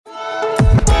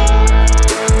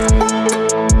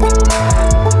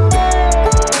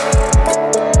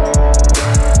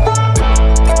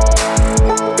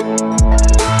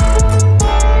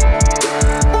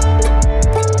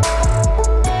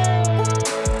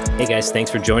Hey guys, thanks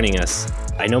for joining us.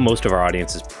 I know most of our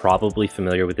audience is probably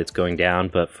familiar with It's Going Down,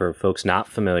 but for folks not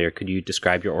familiar, could you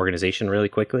describe your organization really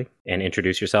quickly and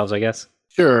introduce yourselves, I guess?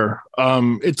 Sure.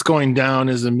 It's Going Down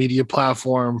is a media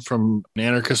platform from an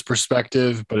anarchist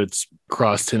perspective, but it's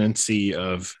cross tendency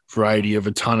of variety of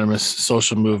autonomous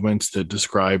social movements that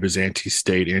describe as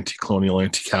anti-state, anti-colonial,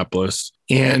 anti-capitalist.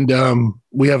 And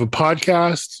we have a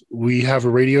podcast. We have a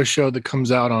radio show that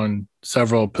comes out on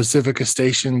several Pacifica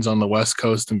stations on the West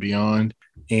Coast and beyond.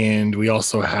 And we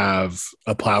also have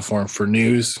a platform for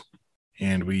news.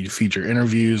 And we feature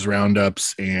interviews,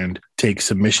 roundups, and take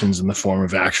submissions in the form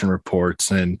of action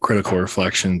reports and critical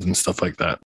reflections and stuff like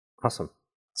that. Awesome.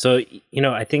 So,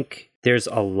 I think there's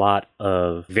a lot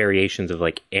of variations of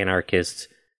like anarchist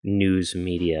news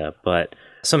media, but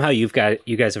somehow you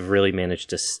guys have really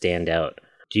managed to stand out.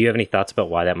 Do you have any thoughts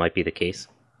about why that might be the case?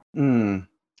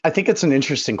 I think it's an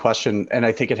interesting question, and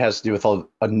I think it has to do with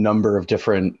a number of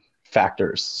different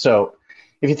factors. So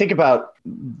if you think about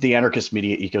the anarchist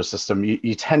media ecosystem,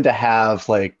 you tend to have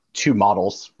like two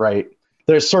models, right?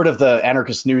 There's sort of the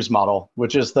anarchist news model,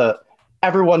 which is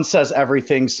everyone says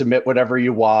everything, submit whatever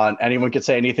you want. Anyone can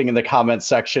say anything in the comments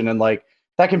section. And like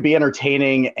that can be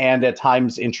entertaining and at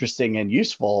times interesting and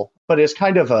useful, but it's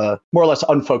kind of a more or less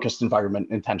unfocused environment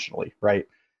intentionally, right?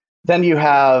 Then you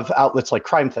have outlets like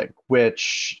CrimethInc,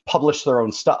 which publish their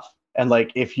own stuff. And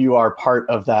like if you are part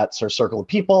of that sort of circle of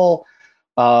people,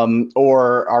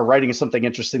 or are writing something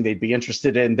interesting they'd be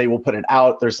interested in, they will put it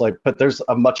out. There's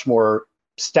a much more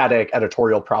static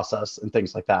editorial process and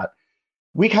things like that.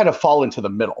 We kind of fall into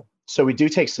the middle. So we do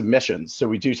take submissions. So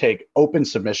we do take open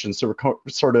submissions. So we're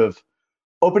sort of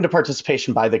open to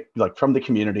participation from the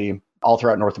community all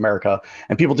throughout North America.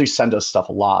 And people do send us stuff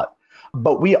a lot.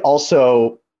 But we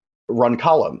also run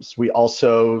columns. We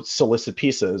also solicit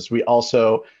pieces. We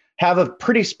also have a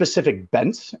pretty specific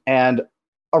bent and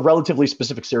a relatively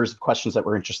specific series of questions that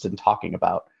we're interested in talking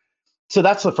about. So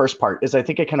that's the first part, is I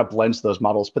think it kind of blends those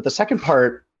models. But the second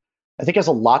part, I think, has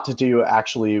a lot to do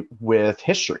actually with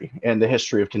history and the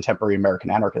history of contemporary American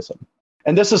anarchism.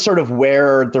 And this is sort of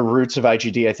where the roots of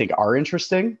IGD, I think, are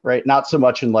interesting, right? Not so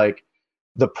much in like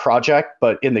the project,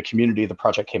 but in the community the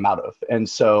project came out of. And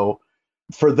so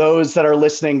for those that are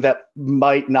listening that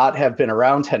might not have been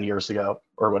around 10 years ago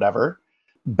or whatever,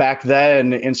 back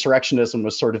then, insurrectionism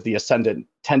was sort of the ascendant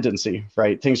tendency,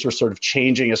 right? Things were sort of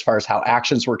changing as far as how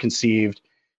actions were conceived.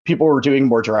 People were doing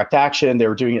more direct action. They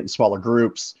were doing it in smaller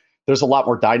groups. There's a lot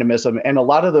more dynamism. And a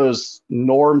lot of those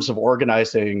norms of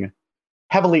organizing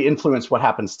heavily influence what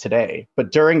happens today.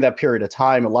 But during that period of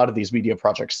time, a lot of these media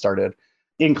projects started,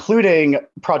 including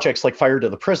projects like Fire to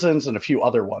the Prisons and a few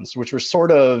other ones, which were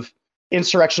sort of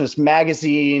insurrectionist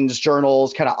magazines,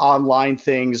 journals, kind of online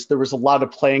things. There was a lot of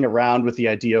playing around with the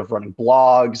idea of running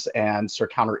blogs and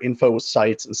sort of counter info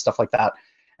sites and stuff like that.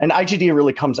 And IGD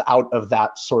really comes out of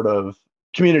that sort of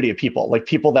community of people, like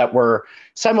people that were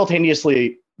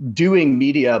simultaneously doing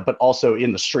media, but also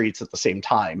in the streets at the same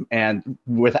time, and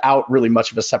without really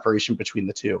much of a separation between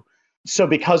the two. So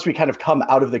because we kind of come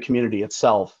out of the community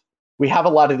itself, we have a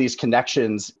lot of these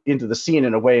connections into the scene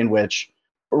in a way in which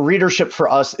readership for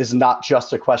us is not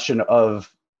just a question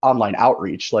of online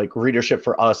outreach. Like readership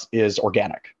for us is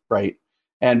organic, right?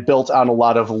 And built on a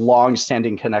lot of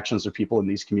long-standing connections with people in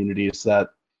these communities that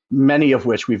many of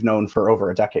which we've known for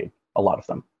over a decade, a lot of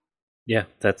them. Yeah,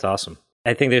 that's awesome.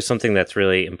 I think there's something that's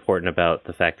really important about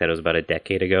the fact that it was about a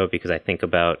decade ago, because I think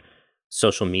about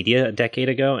social media a decade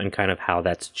ago and kind of how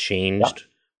that's changed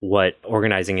what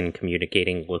organizing and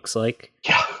communicating looks like.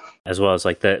 Yeah. As well as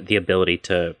like the ability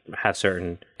to have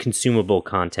certain consumable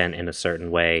content in a certain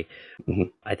way. Mm-hmm.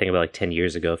 I think about like 10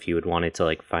 years ago, if you had wanted to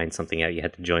like find something out, you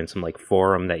had to join some like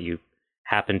forum that you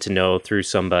happened to know through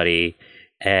somebody.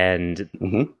 And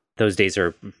those days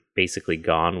are basically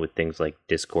gone with things like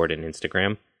Discord and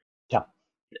Instagram. Yeah.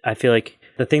 I feel like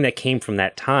the thing that came from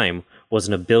that time was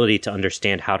an ability to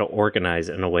understand how to organize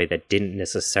in a way that didn't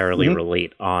necessarily rely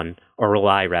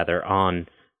on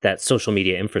that social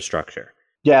media infrastructure.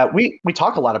 Yeah, we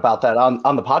talk a lot about that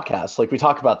on the podcast. Like we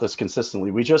talk about this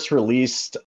consistently. We just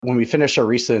released, when we finished our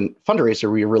recent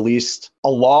fundraiser, we released a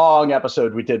long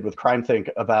episode we did with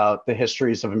CrimethInc about the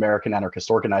histories of American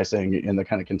anarchist organizing in the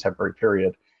kind of contemporary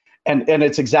period. And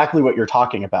it's exactly what you're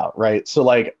talking about, right? So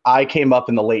like I came up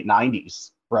in the late 90s,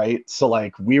 right? So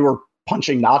like we were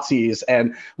punching Nazis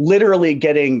and literally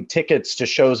getting tickets to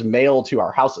shows mailed to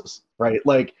our houses, right?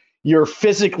 Like you're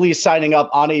physically signing up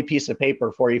on a piece of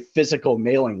paper for a physical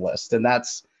mailing list. And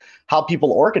that's how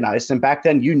people organized. And back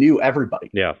then you knew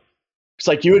everybody. Yeah. It's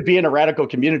like you would be in a radical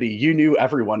community. You knew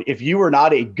everyone. If you were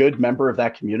not a good member of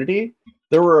that community,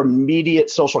 there were immediate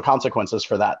social consequences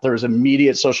for that. There was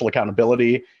immediate social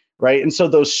accountability, right? And so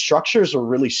those structures are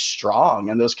really strong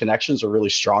and those connections are really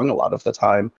strong a lot of the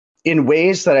time in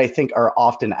ways that I think are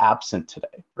often absent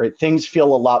today, right? Things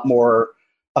feel a lot more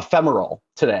ephemeral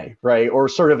today, right? Or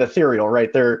sort of ethereal,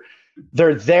 right? They're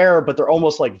there, but they're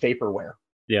almost like vaporware.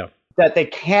 Yeah. That they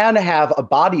can have a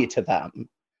body to them.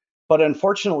 But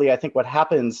unfortunately, I think what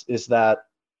happens is that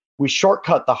we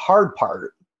shortcut the hard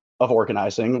part of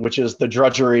organizing, which is the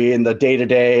drudgery and the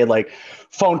day-to-day, like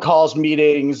phone calls,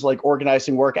 meetings, like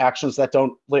organizing work actions that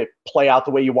don't like play out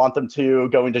the way you want them to,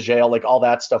 going to jail, like all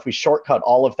that stuff. We shortcut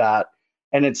all of that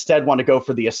and instead want to go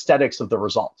for the aesthetics of the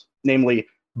result, namely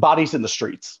bodies in the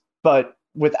streets. But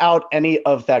without any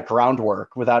of that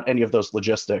groundwork, without any of those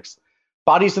logistics,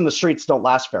 bodies in the streets don't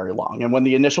last very long. And when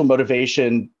the initial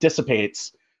motivation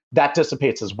dissipates, that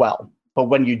dissipates as well. But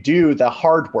when you do the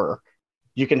hard work,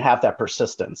 you can have that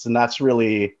persistence. And that's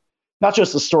really not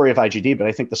just the story of IGD, but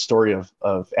I think the story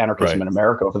of anarchism in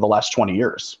America over the last 20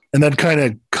 years. And then kind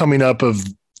of coming up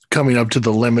to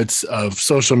the limits of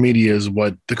social media is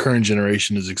what the current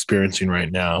generation is experiencing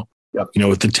right now. Yep. You know,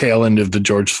 with the tail end of the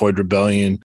George Floyd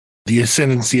rebellion, the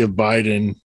ascendancy of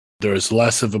Biden, there's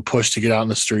less of a push to get out in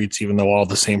the streets, even though all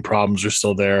the same problems are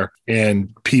still there.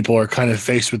 And people are kind of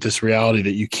faced with this reality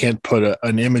that you can't put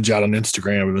an image out on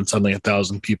Instagram and then suddenly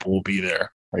 1,000 people will be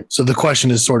there. Right. So the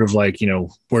question is sort of like, you know,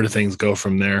 where do things go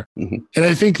from there? Mm-hmm. And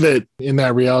I think that in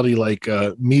that reality, like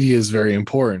media is very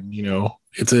important. You know,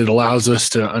 it allows us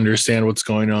to understand what's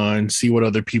going on, see what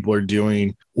other people are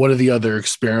doing. What are the other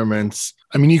experiments?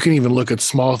 I mean, you can even look at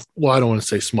I don't want to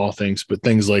say small things, but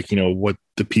things like, you know, what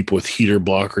the people with Heater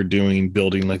Block are doing,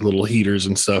 building like little heaters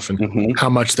and stuff, and how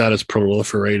much that has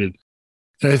proliferated.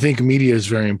 And I think media is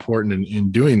very important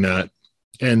in doing that.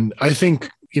 And I think,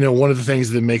 you know, one of the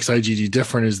things that makes IGD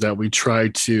different is that we try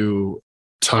to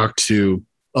talk to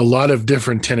a lot of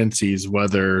different tendencies,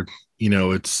 whether, you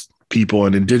know, it's people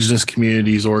in indigenous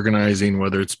communities organizing,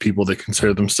 whether it's people that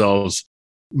consider themselves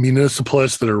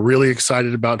municipalists that are really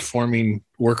excited about forming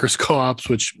workers' co-ops,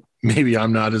 which maybe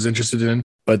I'm not as interested in,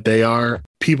 but they are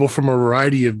people from a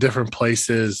variety of different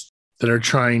places that are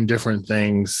trying different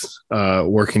things,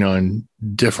 working on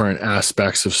different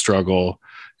aspects of struggle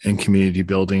and community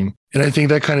building. And I think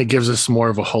that kind of gives us more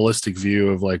of a holistic view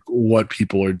of like what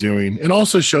people are doing. It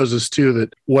also shows us too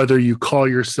that whether you call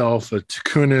yourself a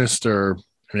Tikunist or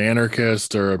an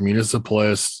anarchist or a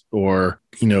municipalist or,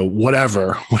 you know,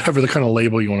 whatever the kind of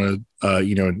label you want to,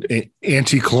 you know,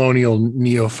 anti-colonial,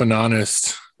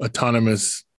 neo-fanonist,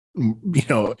 autonomous, you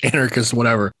know, anarchist,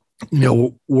 whatever, you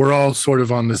know, we're all sort of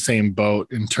on the same boat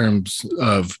in terms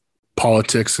of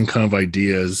politics and kind of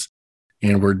ideas.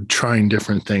 And we're trying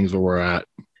different things where we're at.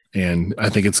 And I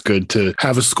think it's good to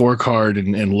have a scorecard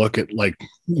and look at like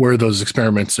where those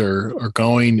experiments are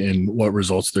going and what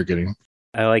results they're getting.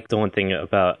 I like the one thing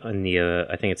about I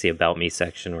think it's the About Me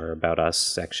section or About Us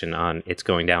section on It's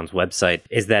Going Down's website,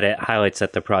 is that it highlights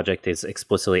that the project is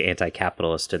explicitly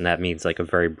anti-capitalist, and that means like a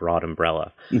very broad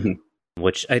umbrella. Mm-hmm.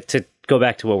 Which, to go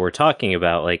back to what we're talking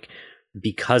about, like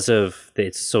because of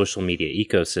its social media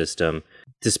ecosystem,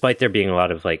 despite there being a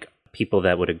lot of like people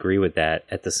that would agree with that,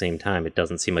 at the same time, it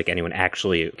doesn't seem like anyone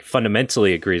actually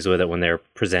fundamentally agrees with it when they're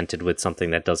presented with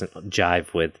something that doesn't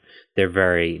jive with their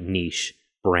very niche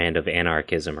brand of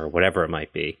anarchism or whatever it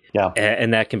might be. Yeah.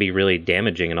 And that can be really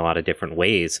damaging in a lot of different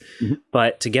ways. Mm-hmm.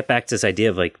 But to get back to this idea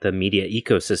of like the media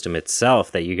ecosystem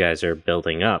itself that you guys are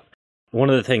building up, one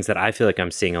of the things that I feel like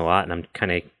I'm seeing a lot, and I'm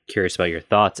kind of curious about your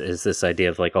thoughts, is this idea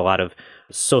of like a lot of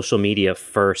social media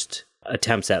first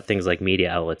attempts at things like media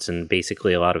outlets, and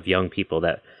basically a lot of young people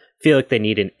that feel like they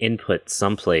need an input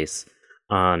someplace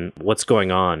on what's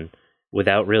going on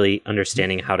without really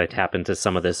understanding how to tap into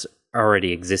some of this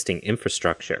already existing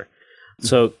infrastructure.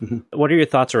 So what are your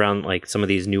thoughts around like some of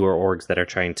these newer orgs that are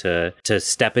trying to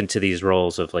step into these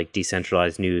roles of like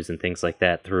decentralized news and things like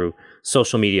that through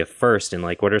social media first? And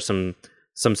like, what are some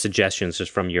suggestions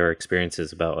just from your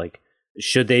experiences about like,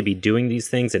 should they be doing these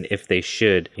things? And if they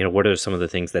should, you know, what are some of the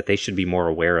things that they should be more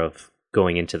aware of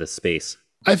going into the space?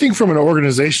 I think from an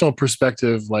organizational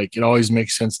perspective, like it always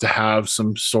makes sense to have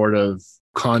some sort of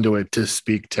conduit to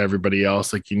speak to everybody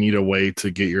else. Like you need a way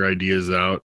to get your ideas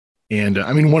out. And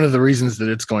I mean, one of the reasons that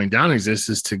It's Going Down exists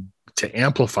is to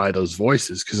amplify those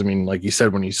voices. Because I mean, like you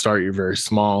said, when you start, you're very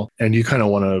small and you kind of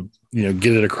want to, you know,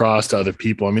 get it across to other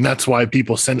people. I mean, that's why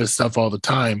people send us stuff all the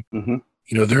time. Mm-hmm.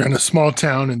 You know, they're in a small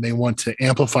town and they want to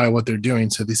amplify what they're doing.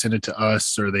 So they send it to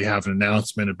us, or they have an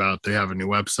announcement about they have a new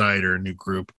website or a new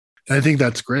group. And I think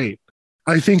that's great.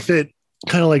 I think that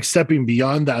kind of like stepping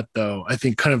beyond that, though, I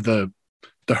think kind of the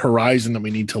the horizon that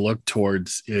we need to look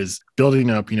towards is building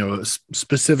up,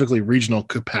 specifically regional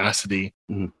capacity.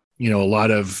 A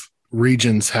lot of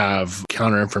regions have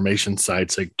counter information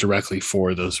sites like directly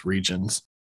for those regions.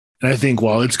 And I think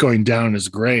while it's going down is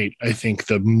great, I think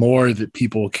the more that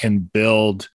people can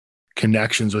build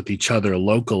connections with each other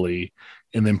locally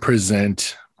and then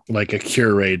present like a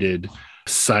curated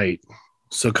site.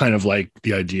 So kind of like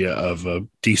the idea of a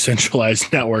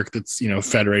decentralized network that's,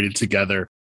 federated together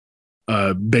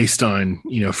based on,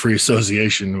 free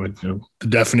association with the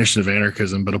definition of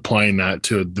anarchism, but applying that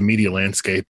to the media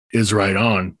landscape is right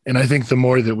on. And I think the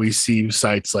more that we see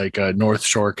sites like North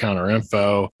Shore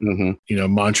Counterinfo,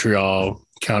 Montreal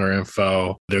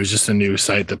Counterinfo, there's just a new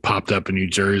site that popped up in New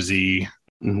Jersey.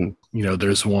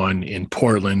 There's one in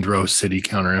Portland, Rose City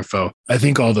Counterinfo. I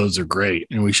think all those are great,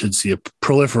 and we should see a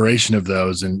proliferation of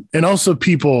those. And also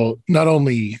people not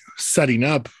only setting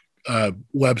up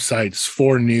websites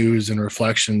for news and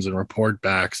reflections and report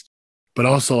backs, but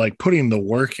also like putting the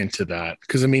work into that.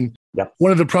 Because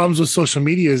one of the problems with social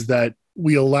media is that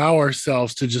we allow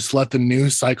ourselves to just let the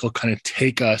news cycle kind of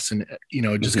take us, and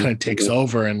it just kind of takes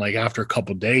over. And like after a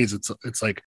couple of days, it's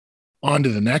like on to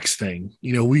the next thing.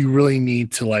 We really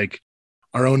need to like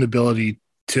our own ability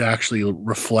to actually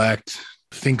reflect,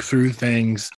 think through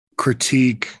things,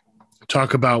 critique,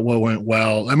 talk about what went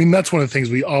well. That's one of the things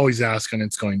we always ask when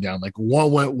it's going down. Like,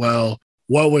 what went well?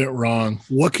 What went wrong?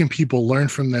 What can people learn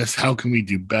from this? How can we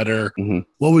do better?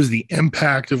 What was the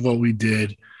impact of what we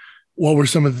did? What were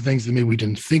some of the things that maybe we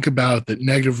didn't think about that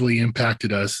negatively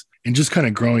impacted us? And just kind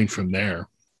of growing from there.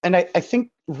 And I think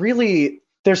really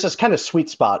there's this kind of sweet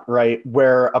spot, right,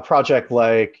 where a project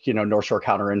like, North Shore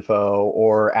Counterinfo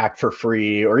or Act for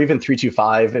Free or even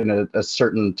 325 in to a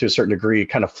certain degree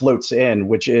kind of floats in,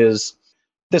 which is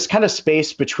this kind of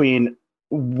space between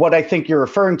what I think you're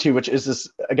referring to, which is this,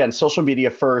 again, social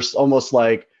media first, almost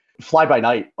like fly by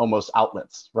night, almost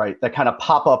outlets, right, that kind of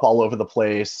pop up all over the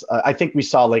place. I think we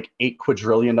saw like 8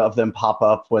 quadrillion of them pop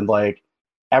up when like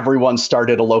everyone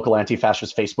started a local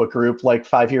anti-fascist Facebook group like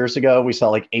 5 years ago. We saw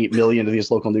like 8 million of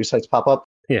these local news sites pop up.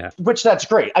 Yeah. Which that's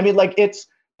great. It's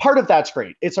part of that's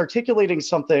great. It's articulating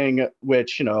something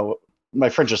which, my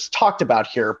friend just talked about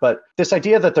here, but this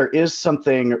idea that there is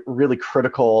something really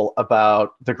critical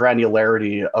about the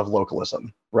granularity of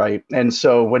localism, right? And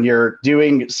so when you're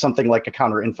doing something like a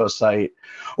counter info site,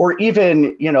 or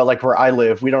even, like where I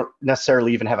live, we don't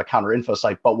necessarily even have a counter info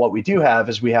site, but what we do have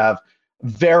is we have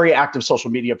very active social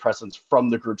media presence from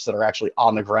the groups that are actually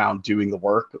on the ground doing the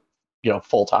work,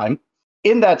 full time.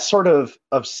 In that sort of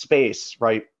space,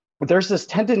 right, there's this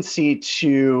tendency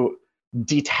to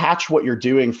detach what you're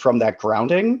doing from that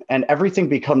grounding, and everything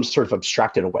becomes sort of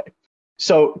abstracted away.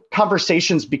 So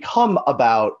conversations become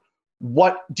about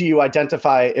what do you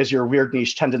identify as your weird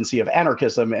niche tendency of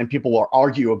anarchism, and people will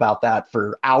argue about that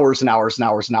for hours and hours and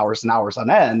hours and hours and hours on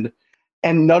end,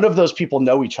 and none of those people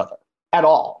know each other at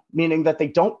all, meaning that they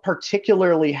don't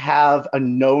particularly have a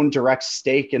known direct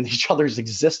stake in each other's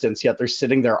existence, yet they're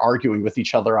sitting there arguing with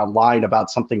each other online about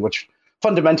something which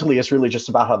fundamentally is really just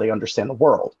about how they understand the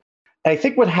world. And I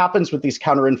think what happens with these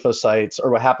counter-info sites,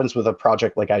 or what happens with a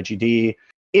project like IGD,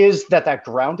 is that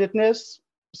groundedness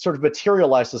sort of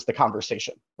materializes the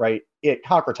conversation, right? It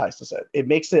concretizes it. It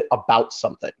makes it about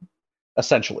something,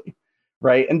 essentially,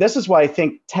 right? And this is why I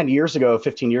think 10 years ago,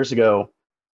 15 years ago,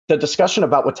 the discussion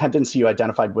about what tendency you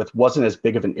identified with wasn't as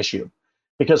big of an issue,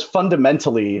 because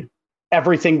fundamentally,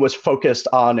 everything was focused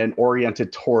on and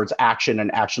oriented towards action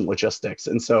and action logistics.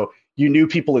 And so you knew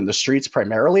people in the streets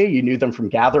primarily, you knew them from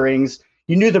gatherings,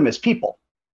 you knew them as people,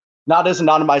 not as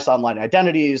anonymized online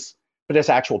identities, but as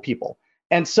actual people.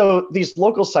 And so these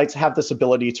local sites have this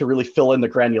ability to really fill in the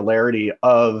granularity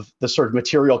of the sort of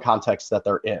material context that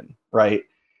they're in, right?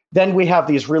 Then we have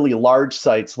these really large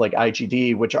sites like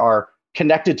IGD, which are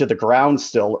connected to the ground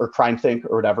still, or CrimethInc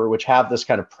or whatever, which have this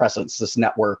kind of presence, this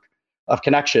network of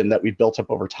connection that we've built up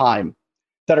over time,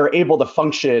 that are able to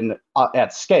function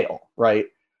at scale, right?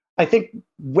 I think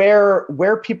where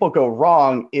people go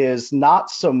wrong is not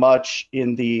so much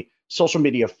in the social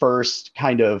media first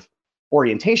kind of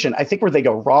orientation. I think where they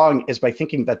go wrong is by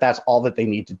thinking that that's all that they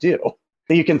need to do.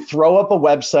 That you can throw up a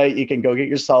website, you can go get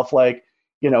yourself like,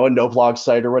 a no blog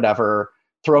site or whatever,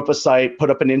 throw up a site, put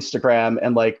up an Instagram,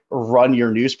 and like run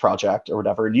your news project or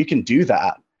whatever. And you can do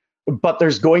that. But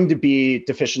there's going to be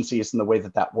deficiencies in the way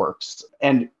that works.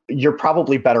 And you're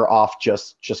probably better off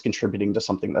just contributing to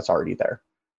something that's already there.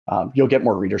 You'll get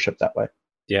more readership that way.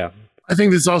 Yeah. I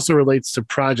think this also relates to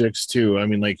projects too.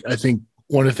 I think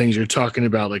one of the things you're talking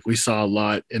about, like we saw a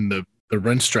lot in the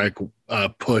rent strike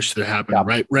push that happened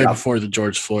right before the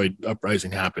George Floyd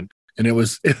uprising happened. And it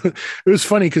was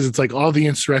funny because it's like all the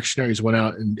insurrectionaries went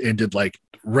out and did like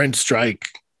rent strike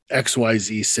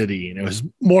XYZ city. And it was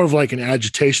more of like an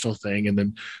agitational thing. And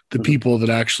then the people that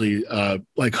actually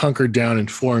like hunkered down and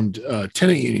formed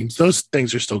tenant unions, those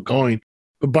things are still going.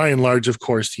 But by and large, of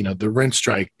course, the rent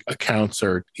strike accounts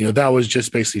are, that was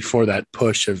just basically for that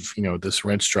push of, this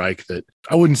rent strike that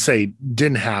I wouldn't say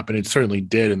didn't happen. It certainly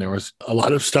did. And there was a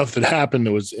lot of stuff that happened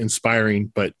that was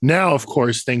inspiring. But now, of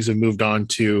course, things have moved on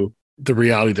to the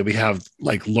reality that we have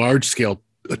like large scale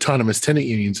autonomous tenant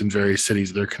unions in various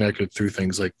cities. They're connected through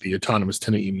things like the Autonomous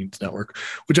Tenant Unions Network,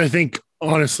 which I think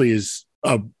honestly is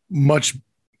a much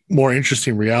more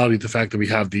interesting reality. The fact that we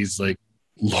have these like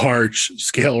large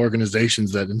scale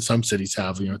organizations that in some cities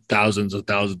have, thousands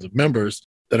of members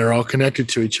that are all connected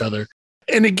to each other.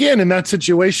 And again, in that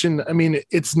situation, I mean,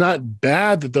 it's not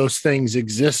bad that those things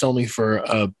exist only for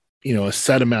a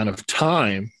set amount of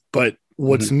time. But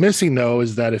what's missing though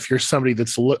is that if you're somebody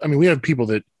we have people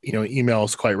that, email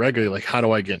us quite regularly, like, how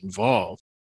do I get involved?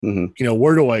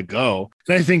 Where do I go?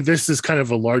 And I think this is kind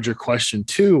of a larger question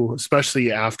too,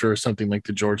 especially after something like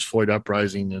the George Floyd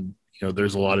uprising. And,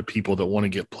 there's a lot of people that want to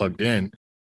get plugged in,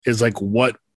 is like,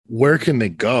 where can they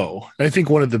go? And I think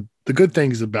one of the good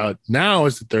things about now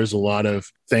is that there's a lot of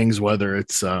things, whether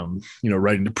it's,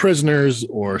 writing to prisoners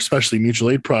or especially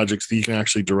mutual aid projects that you can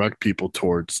actually direct people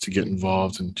towards to get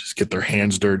involved and just get their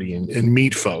hands dirty and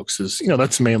meet folks is,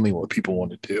 that's mainly what people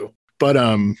want to do. But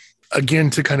again,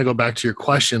 to kind of go back to your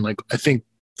question, like, I think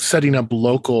setting up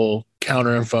local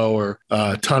counterinfo or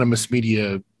autonomous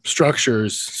media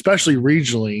structures, especially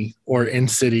regionally or in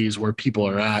cities where people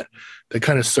are at, that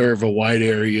kind of serve a wide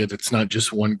area that's not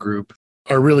just one group,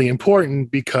 are really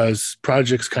important, because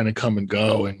projects kind of come and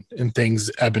go and things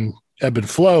ebb and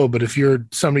flow. But if you're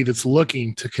somebody that's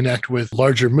looking to connect with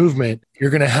larger movement,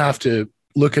 you're going to have to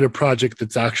look at a project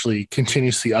that's actually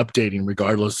continuously updating,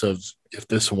 regardless of if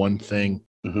this one thing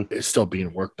is still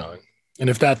being worked on. And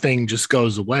if that thing just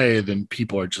goes away, then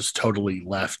people are just totally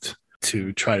left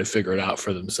to try to figure it out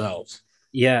for themselves.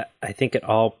 Yeah, I think it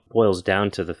all boils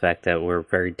down to the fact that we're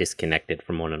very disconnected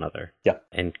from one another. Yeah.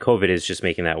 And COVID is just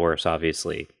making that worse,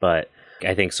 obviously. But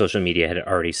I think social media had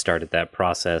already started that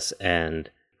process. And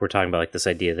we're talking about like this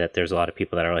idea that there's a lot of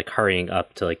people that are like hurrying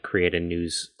up to like create a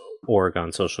news org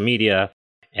on social media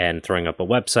and throwing up a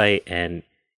website. And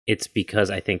it's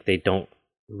because I think they don't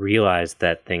realize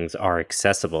that things are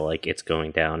accessible, like it's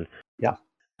going down. Yeah.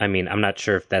 I mean, I'm not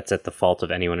sure if that's at the fault of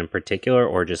anyone in particular,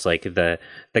 or just like the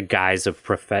guise of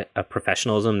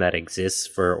professionalism that exists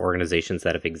for organizations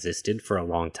that have existed for a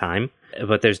long time.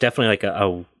 But there's definitely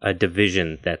like a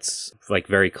division that's like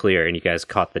very clear, and you guys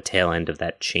caught the tail end of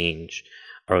that change,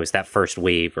 or it was that first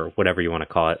wave, or whatever you want to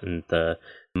call it, in the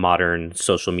modern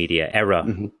social media era.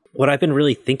 What I've been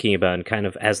really thinking about, and kind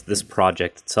of as this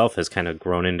project itself has kind of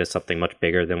grown into something much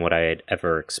bigger than what I had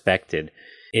ever expected,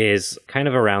 is kind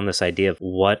of around this idea of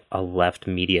what a left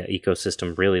media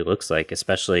ecosystem really looks like,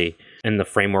 especially in the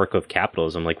framework of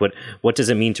capitalism. Like, what does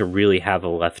it mean to really have a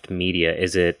left media?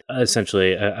 Is it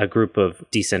essentially a group of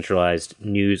decentralized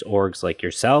news orgs like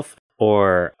yourself?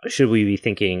 Or should we be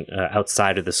thinking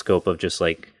outside of the scope of just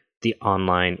like the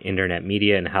online internet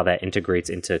media and how that integrates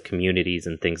into communities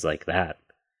and things like that?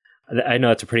 I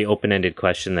know it's a pretty open-ended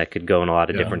question that could go in a lot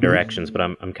of different directions, but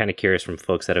I'm kind of curious from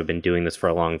folks that have been doing this for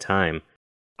a long time.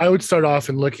 I would start off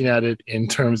in looking at it in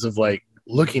terms of like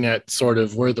looking at sort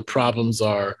of where the problems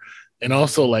are, and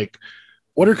also like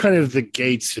what are kind of the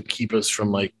gates that keep us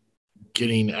from like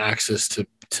getting access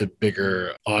to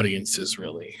bigger audiences,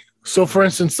 really. So for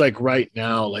instance, like right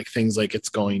now, like things like It's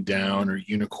Going Down or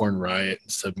Unicorn Riot and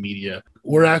Submedia,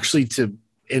 we're actually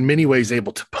in many ways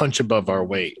able to punch above our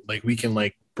weight. Like we can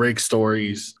like break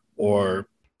stories or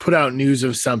put out news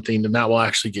of something, and that will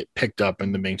actually get picked up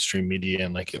in the mainstream media,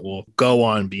 and like it will go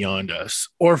on beyond us.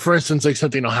 Or for instance, like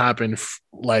something will happen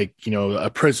like, a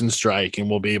prison strike, and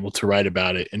we'll be able to write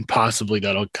about it, and possibly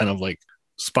that'll kind of like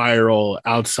spiral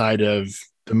outside of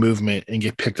the movement and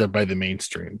get picked up by the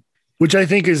mainstream, which I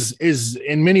think is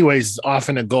in many ways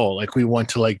often a goal. Like we want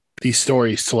to like these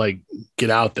stories to like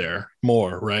get out there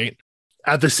more, right?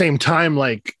 At the same time,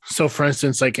 like, so for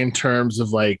instance, like in terms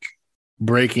of like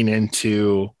breaking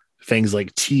into things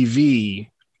like TV,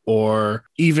 or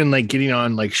even like getting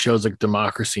on like shows like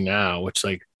Democracy Now!, which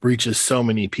like reaches so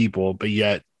many people, but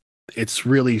yet it's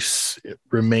really it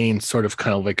remains sort of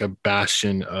kind of like a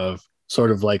bastion of sort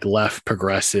of like left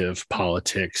progressive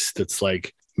politics that's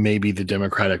like maybe the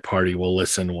Democratic Party will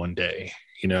listen one day,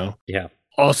 Yeah.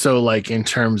 Also, like in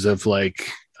terms of like,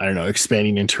 I don't know,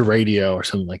 expanding into radio or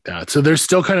something like that. So there's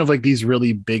still kind of like these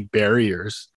really big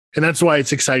barriers And that's why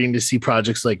it's exciting to see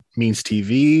projects like Means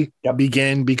TV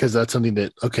begin, because that's something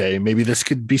that, okay, maybe this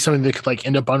could be something that could like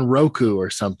end up on Roku or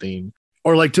something.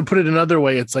 Or like, to put it another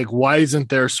way, it's like, why isn't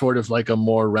there sort of like a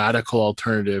more radical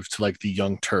alternative to like the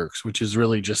Young Turks, which is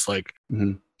really just like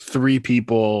three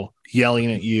people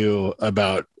yelling at you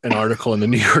about an article in the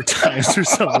New York Times or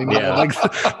something. Yeah. Like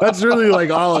that's really like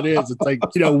all it is. It's like,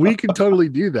 we can totally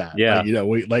do that. Yeah.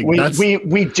 Like, we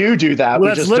do that. Well,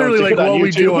 we that's literally like what YouTube.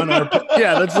 we do on our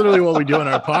that's literally what we do on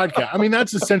our podcast. I mean,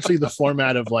 that's essentially the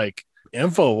format of like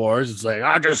InfoWars. It's like,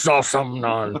 I just saw something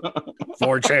on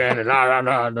 4chan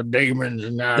and the demons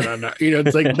and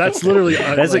it's like that's literally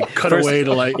That's like cut away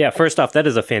to like. Yeah, first off, that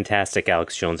is a fantastic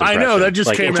Alex Jones impression. I know, that just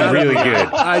like, came it's out really of me. good.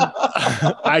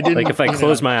 I didn't Like, if I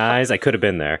closed my eyes, I could have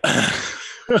been there.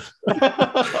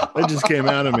 That just came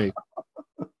out of me.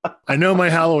 I know my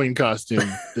Halloween costume.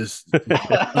 This,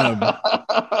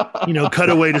 cut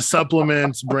away to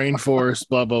supplements, brain force,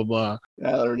 blah blah blah.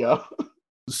 Yeah, there we go.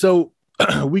 So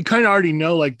we kind of already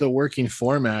know like the working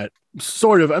format,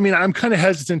 sort of. I mean, I'm kind of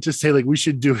hesitant to say like we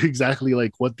should do exactly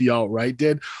like what the alt-right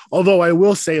did. Although I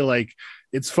will say, like,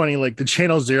 it's funny, like the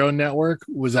Channel Zero network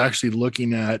was actually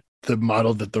looking at the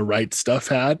model that the Right Stuff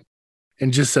had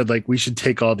and just said like we should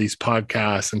take all these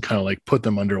podcasts and kind of like put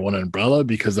them under one umbrella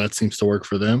because that seems to work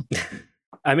for them.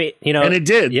 I mean, and it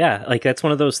did. Yeah, like that's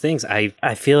one of those things. I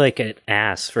feel like an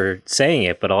ass for saying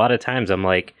it, but a lot of times I'm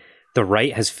like, the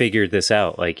right has figured this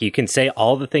out. Like, you can say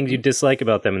all the things you dislike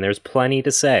about them, and there's plenty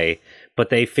to say, but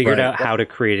they figured out how to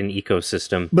create an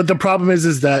ecosystem. But the problem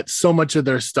is that so much of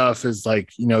their stuff is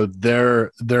like,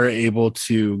 they're able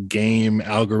to game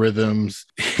algorithms.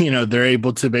 They're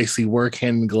able to basically work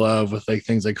hand in glove with like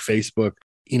things like Facebook.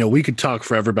 We could talk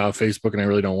forever about Facebook, and I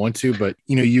really don't want to, but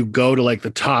you go to like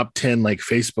the top 10 like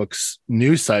Facebook's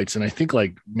news sites, and I think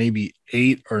like maybe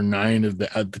 8 or 9 of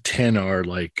the 10 are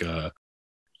like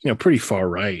pretty far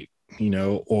right,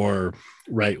 or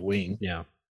right wing. Yeah.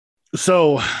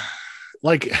 So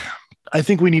like, I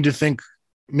think we need to think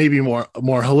maybe a more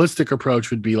holistic approach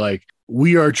would be like,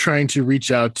 we are trying to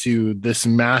reach out to this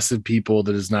mass of people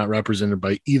that is not represented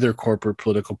by either corporate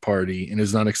political party and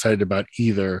is not excited about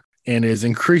either, and is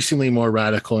increasingly more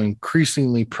radical,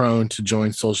 increasingly prone to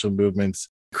join social movements,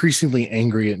 increasingly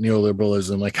angry at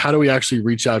neoliberalism. Like, how do we actually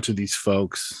reach out to these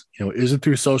folks? Is it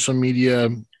through social media?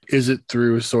 Is it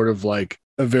through sort of like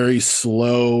a very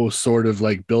slow sort of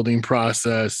like building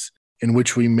process in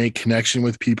which we make connection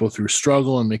with people through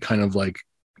struggle and they kind of like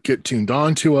get tuned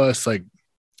on to us? Like,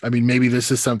 I mean, maybe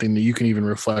this is something that you can even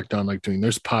reflect on, like doing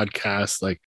this podcast.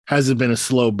 Like, has it been a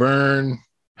slow burn?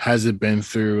 Has it been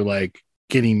through like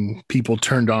getting people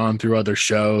turned on through other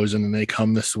shows and then they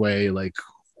come this way? Like,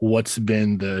 what's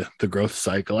been the growth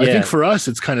cycle? I think for us,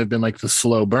 it's kind of been like the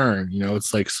slow burn.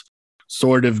 It's like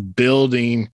sort of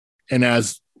building. And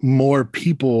as more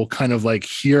people kind of like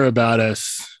hear about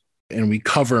us and we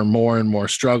cover more and more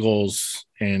struggles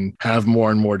and have more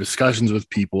and more discussions with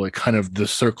people, it kind of, the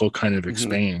circle kind of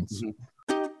expands.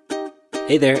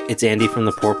 Hey there, it's Andy from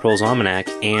the Poor Proles Almanac,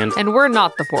 and we're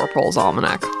not the Poor Proles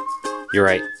Almanac. You're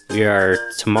right. We are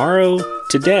Tomorrow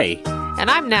Today.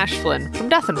 And I'm Nash Flynn from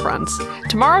Death and Friends.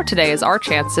 Tomorrow Today is our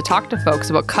chance to talk to folks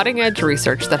about cutting-edge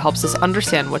research that helps us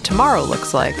understand what tomorrow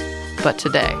looks like, but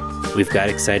today. We've got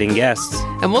exciting guests.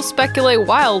 And we'll speculate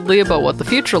wildly about what the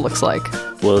future looks like.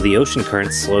 Will the ocean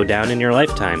currents slow down in your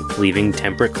lifetime, leaving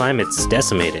temperate climates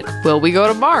decimated? Will we go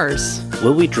to Mars?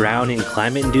 Will we drown in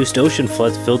climate-induced ocean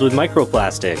floods filled with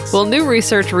microplastics? Will new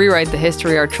research rewrite the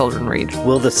history our children read?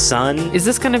 Will the sun... Is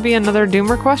this going to be another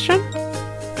doomer question?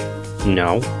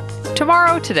 No.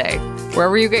 Tomorrow Today,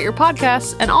 wherever you get your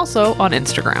podcasts, and also on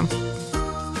Instagram.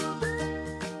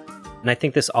 And I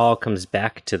think this all comes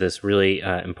back to this really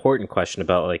important question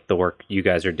about like the work you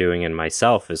guys are doing and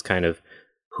myself is kind of,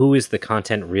 who is the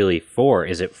content really for?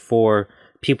 Is it for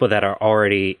people that are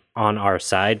already on our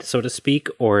side, so to speak,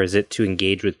 or is it to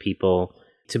engage with people,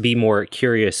 to be more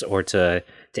curious or to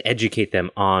educate them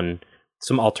on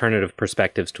some alternative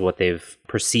perspectives to what they've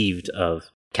perceived of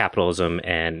capitalism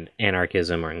and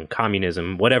anarchism or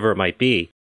communism, whatever it might be?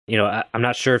 I'm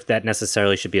not sure if that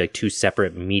necessarily should be like two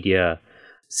separate media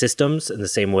systems in the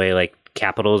same way like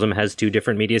capitalism has two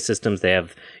different media systems. They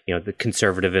have, the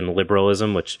conservative and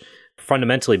liberalism, which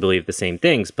fundamentally believe the same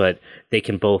things, but they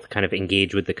can both kind of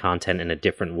engage with the content in a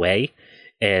different way.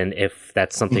 And if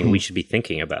that's something we should be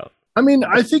thinking about. I mean,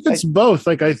 I think it's both.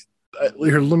 Like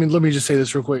here, let me just say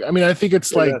this real quick. I mean, I think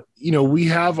it's like, we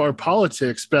have our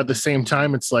politics, but at the same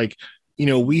time, it's like,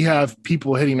 we have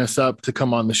people hitting us up to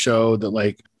come on the show that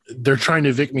like they're trying to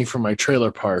evict me from my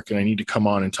trailer park and I need to come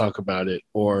on and talk about it.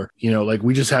 Or, like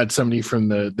we just had somebody from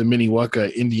the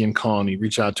Miniwaka Indian colony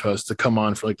reach out to us to come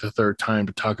on for like the third time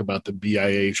to talk about the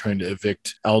BIA trying to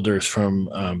evict elders from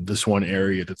this one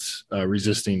area that's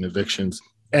resisting evictions.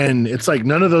 And it's like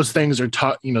none of those things are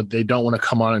taught, they don't want to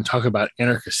come on and talk about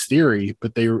anarchist theory,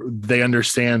 but they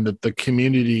understand that the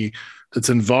community that's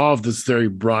involved is a very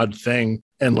broad thing.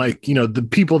 And like, the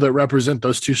people that represent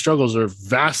those two struggles are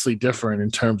vastly different in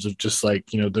terms of just like,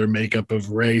 their makeup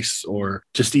of race or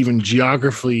just even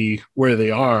geographically where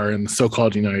they are in the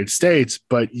so-called United States.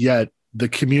 But yet the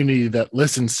community that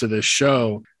listens to this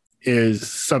show is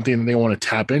something that they want to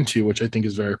tap into, which I think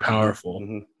is very powerful.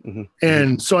 Mm-hmm, mm-hmm,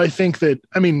 and so I think that,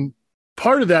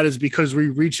 part of that is because we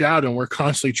reach out and we're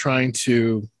constantly trying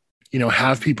to,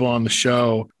 have people on the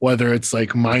show, whether it's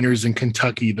like miners in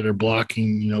Kentucky that are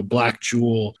blocking, Black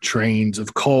Jewel trains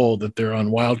of coal that they're on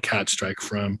wildcat strike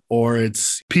from, or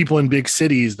it's people in big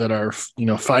cities that are,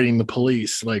 fighting the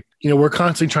police. Like, we're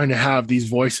constantly trying to have these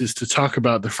voices to talk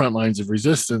about the front lines of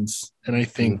resistance. And I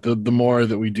think the more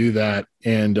that we do that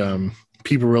and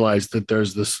people realize that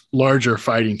there's this larger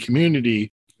fighting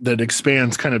community that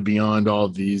expands kind of beyond all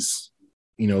of these,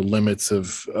 limits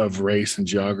of race and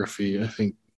geography, I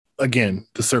think, again,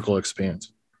 the circle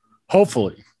expands,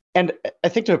 hopefully. And I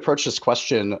think to approach this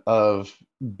question of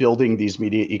building these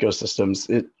media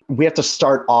ecosystems, we have to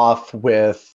start off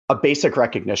with a basic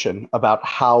recognition about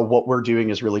how what we're doing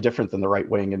is really different than the right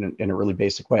wing in a really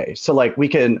basic way. So like we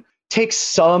can take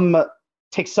some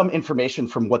information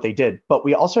from what they did, but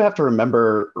we also have to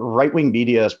remember right-wing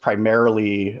media is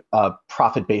primarily a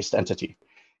profit-based entity.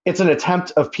 It's an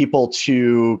attempt of people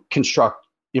to construct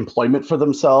employment for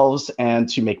themselves and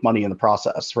to make money in the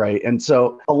process, right? And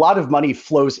so a lot of money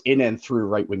flows in and through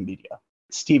right-wing media.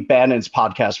 Steve Bannon's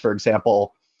podcast, for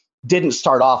example, didn't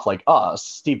start off like us.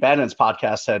 Steve Bannon's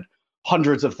podcast had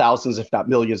hundreds of thousands, if not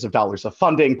millions of dollars of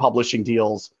funding, publishing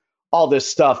deals, all this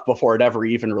stuff before it ever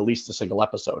even released a single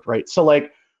episode, right? So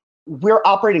like we're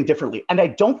operating differently. And I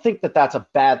don't think that that's a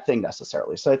bad thing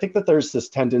necessarily. So I think that there's this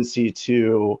tendency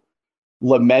to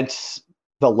lament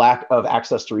the lack of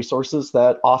access to resources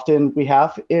that often we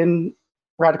have in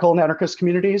radical and anarchist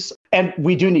communities. And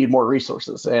we do need more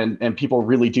resources, and people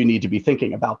really do need to be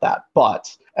thinking about that.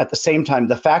 But at the same time,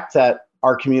 the fact that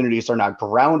our communities are not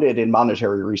grounded in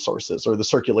monetary resources or the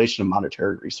circulation of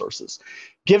monetary resources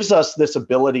gives us this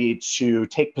ability to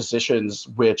take positions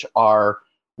which are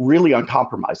really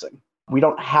uncompromising. We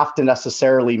don't have to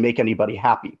necessarily make anybody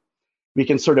happy. We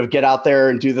can sort of get out there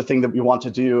and do the thing that we want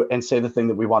to do and say the thing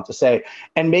that we want to say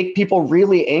and make people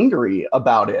really angry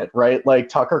about it, right? Like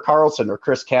Tucker Carlson or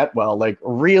Chris Cantwell, like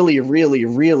really, really,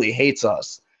 really hates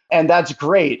us. And that's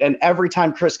great. And every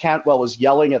time Chris Cantwell was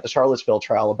yelling at the Charlottesville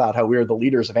trial about how we are the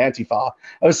leaders of Antifa,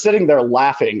 I was sitting there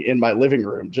laughing in my living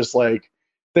room, just like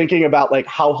thinking about like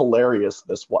how hilarious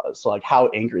this was, like how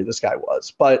angry this guy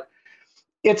was. But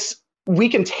we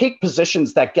can take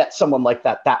positions that get someone like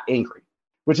that angry,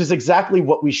 which is exactly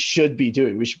what we should be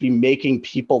doing. We should be making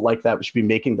people like that. We should be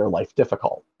making their life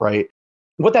difficult, right?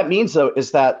 What that means, though,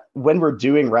 is that when we're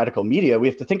doing radical media, we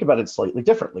have to think about it slightly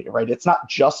differently, right? It's not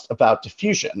just about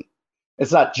diffusion.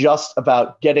 It's not just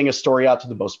about getting a story out to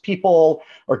the most people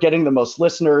or getting the most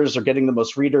listeners or getting the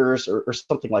most readers or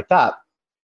something like that.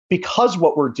 Because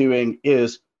what we're doing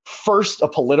is first a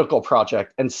political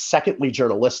project and secondly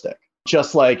journalistic,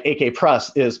 just like AK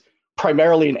Press is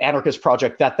primarily an anarchist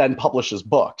project that then publishes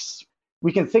books.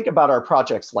 We can think about our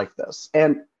projects like this.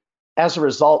 And as a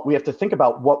result, we have to think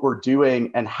about what we're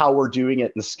doing and how we're doing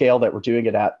it and the scale that we're doing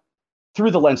it at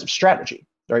through the lens of strategy,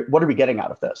 right? What are we getting out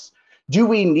of this? Do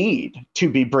we need to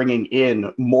be bringing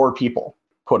in more people,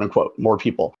 quote unquote, more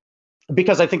people?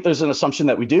 Because I think there's an assumption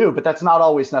that we do, but that's not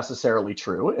always necessarily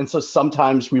true. And so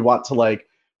sometimes we want to like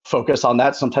focus on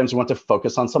that. Sometimes we want to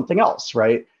focus on something else,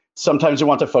 right? Sometimes we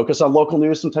want to focus on local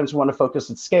news. Sometimes we want to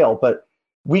focus at scale, but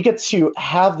we get to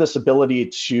have this ability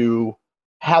to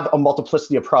have a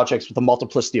multiplicity of projects with a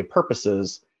multiplicity of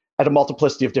purposes at a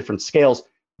multiplicity of different scales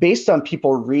based on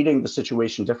people reading the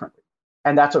situation differently.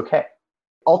 And that's okay.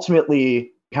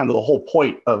 Ultimately, kind of the whole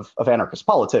point of anarchist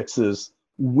politics is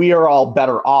we are all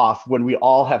better off when we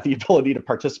all have the ability to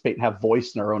participate and have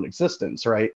voice in our own existence,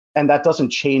 right? And that doesn't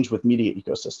change with media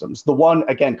ecosystems. The one,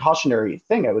 again, cautionary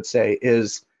thing I would say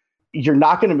is you're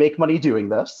not going to make money doing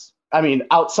this. I mean,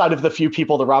 outside of the few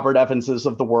people, the Robert Evanses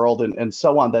of the world and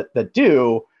so on that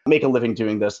do make a living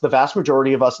doing this, the vast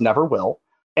majority of us never will.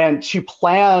 And to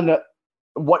plan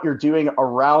what you're doing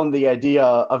around the idea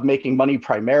of making money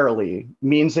primarily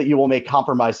means that you will make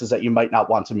compromises that you might not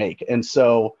want to make. And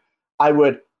so I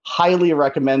would highly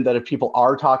recommend that if people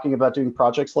are talking about doing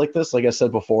projects like this, like I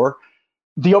said before,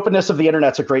 the openness of the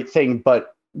internet's a great thing,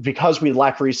 but because we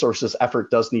lack resources,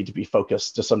 effort does need to be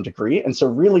focused to some degree. And so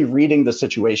really reading the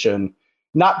situation,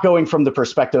 not going from the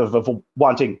perspective of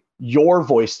wanting your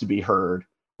voice to be heard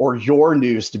or your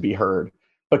news to be heard,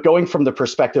 but going from the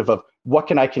perspective of what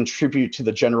can I contribute to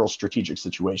the general strategic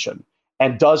situation?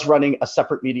 And does running a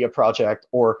separate media project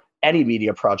or any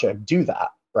media project do that,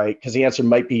 right? Because the answer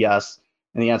might be yes,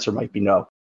 and the answer might be no.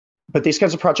 But these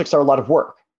kinds of projects are a lot of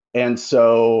work. And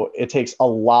so it takes a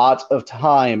lot of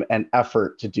time and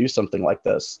effort to do something like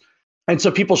this. And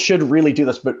so people should really do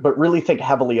this, but really think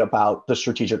heavily about the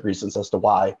strategic reasons as to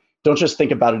why. Don't just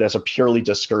think about it as a purely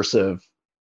discursive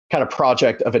kind of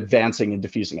project of advancing and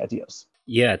diffusing ideas.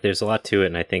 Yeah, there's a lot to it.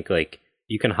 And I think like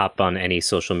you can hop on any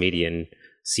social media and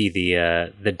see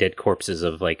the dead corpses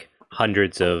of like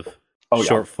hundreds of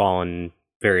short-fallen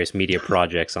various media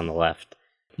projects on the left.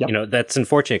 Yep. You know, that's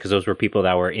unfortunate because those were people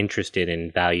that were interested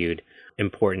and valued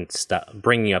important stuff,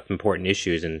 bringing up important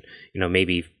issues, and, you know,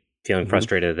 maybe feeling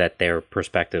frustrated that their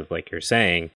perspective, like you're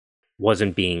saying,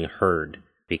 wasn't being heard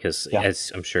because,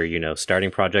 as I'm sure you know, starting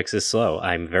projects is slow.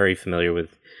 I'm very familiar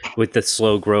with the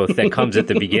slow growth that comes at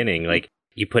the beginning. Like,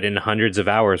 you put in hundreds of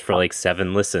hours for like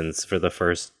 7 listens for the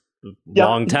first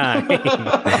long time.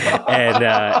 And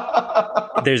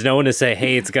there's no one to say,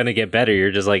 hey, it's going to get better.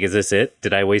 You're just like, is this it?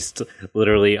 Did I waste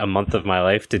literally a month of my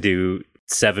life to do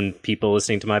 7 people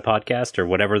listening to my podcast or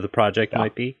whatever the project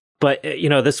might be? But, you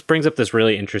know, this brings up this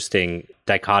really interesting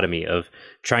dichotomy of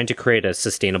trying to create a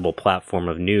sustainable platform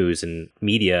of news and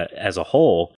media as a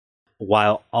whole,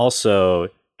 while also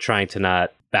trying to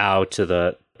not bow to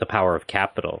the power of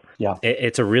capital. Yeah.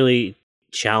 It's a really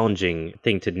challenging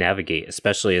thing to navigate,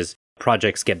 especially as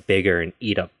projects get bigger and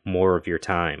eat up more of your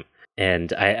time.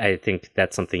 And I think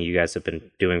that's something you guys have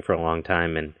been doing for a long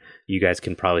time, and you guys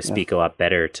can probably speak a lot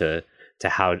better to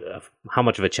how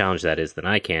much of a challenge that is than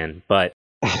I can. But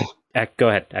go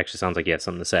ahead. Actually, sounds like you have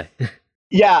something to say.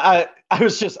 Yeah, I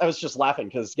was just laughing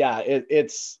because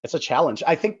it's a challenge.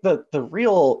 I think the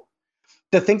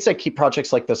things that keep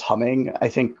projects like this humming, I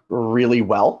think, really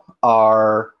well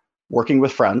are working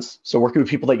with friends. So working with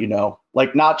people that you know,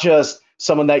 like not just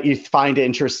someone that you find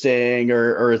interesting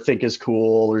or think is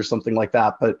cool or something like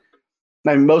that. But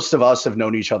I mean, most of us have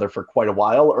known each other for quite a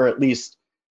while, or at least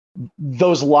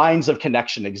those lines of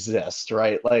connection exist,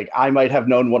 right? Like I might have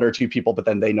known 1 or 2 people, but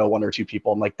then they know 1 or 2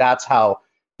 people. And like, that's how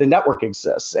the network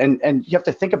exists. And you have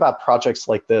to think about projects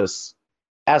like this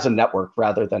as a network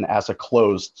rather than as a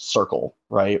closed circle,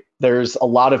 right? There's a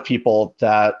lot of people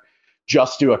that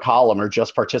just do a column or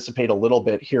just participate a little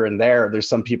bit here and there. There's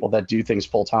some people that do things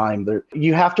full time.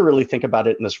 You have to really think about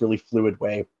it in this really fluid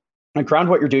way and ground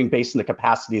what you're doing based on the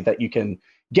capacity that you can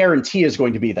guarantee is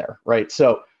going to be there, right?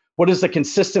 So what is the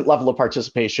consistent level of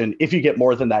participation? If you get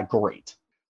more than that, great.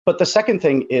 But the second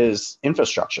thing is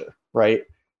infrastructure, right?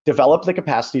 Develop the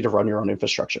capacity to run your own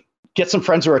infrastructure. Get some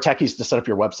friends who are techies to set up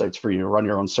your websites for you, run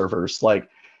your own servers. Like,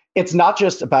 it's not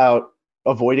just about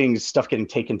avoiding stuff getting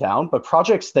taken down, but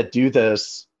projects that do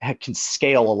this can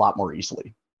scale a lot more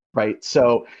easily, right?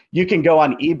 So you can go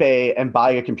on eBay and buy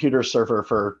a computer server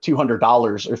for $200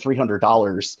 or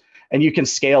 $300, and you can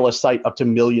scale a site up to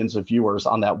millions of viewers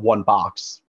on that one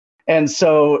box. And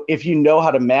so if you know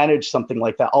how to manage something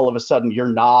like that, all of a sudden you're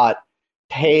not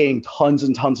paying tons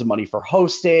and tons of money for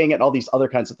hosting and all these other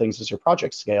kinds of things as your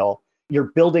project scale. You're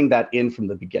building that in from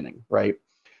the beginning, right?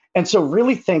 And so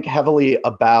really think heavily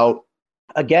about,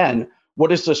 again,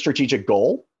 what is the strategic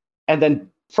goal? And then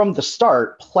from the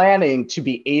start, planning to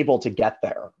be able to get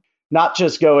there. Not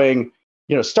just going,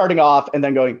 starting off and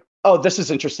then going, oh, this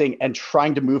is interesting, and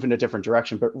trying to move in a different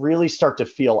direction, but really start to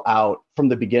feel out from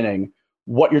the beginning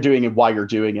what you're doing and why you're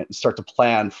doing it, and start to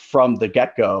plan from the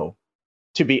get-go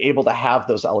to be able to have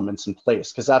those elements in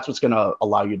place, because that's what's going to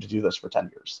allow you to do this for 10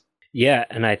 years. Yeah,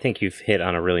 and I think you've hit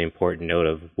on a really important note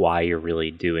of why you're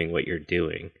really doing what you're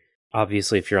doing.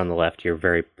 Obviously, if you're on the left, you're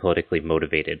very politically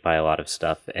motivated by a lot of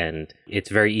stuff, and it's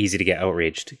very easy to get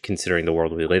outraged considering the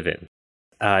world we live in.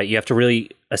 You have to really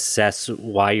assess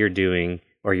why you're doing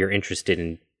or you're interested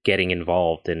in getting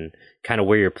involved and kind of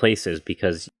where your place is,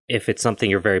 because if it's something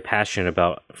you're very passionate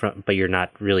about, but you're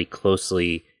not really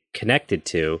closely connected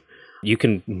to, you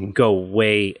can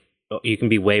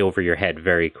be way over your head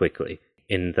very quickly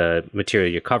in the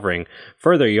material you're covering.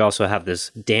 Further, you also have this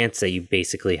dance that you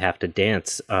basically have to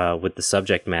dance with the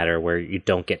subject matter, where you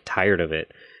don't get tired of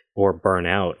it or burn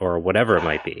out or whatever it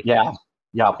might be. Yeah.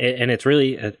 And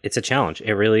it's a challenge.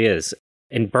 It really is.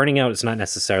 And burning out is not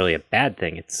necessarily a bad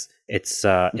thing. It's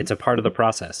a part of the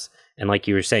process. And like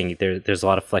you were saying, there's a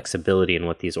lot of flexibility in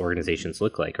what these organizations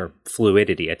look like, or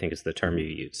fluidity, I think is the term you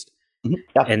used. Yeah.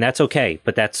 And that's okay,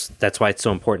 but that's why it's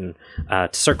so important to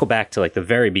circle back to like the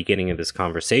very beginning of this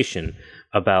conversation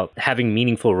about having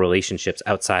meaningful relationships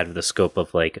outside of the scope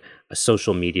of like a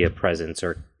social media presence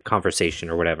or conversation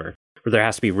or whatever, where there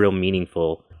has to be real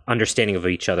meaningful understanding of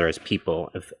each other as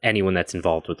people, of anyone that's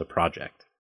involved with the project.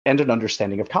 And an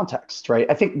understanding of context, right?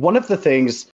 I think one of the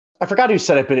things, I forgot who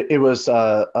said it, but it was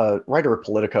a writer of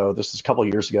Politico, this is a couple of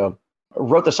years ago,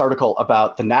 wrote this article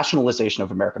about the nationalization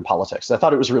of American politics. I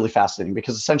thought it was really fascinating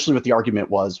because essentially what the argument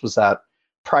was that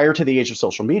prior to the age of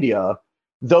social media,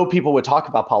 though people would talk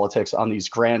about politics on these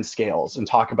grand scales and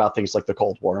talk about things like the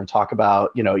Cold War and talk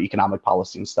about, economic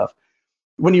policy and stuff,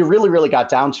 when you really, really got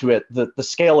down to it, the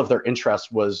scale of their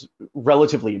interest was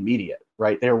relatively immediate,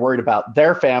 right? They were worried about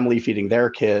their family feeding their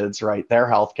kids, right? Their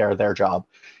healthcare, their job,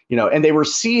 and they were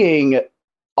seeing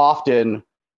often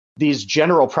these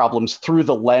general problems through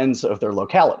the lens of their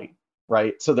locality,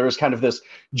 right? So there's kind of this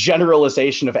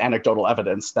generalization of anecdotal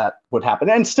evidence that would happen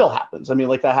and still happens. I mean,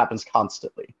 like that happens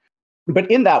constantly. But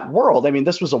in that world, I mean,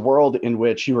 this was a world in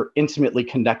which you were intimately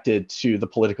connected to the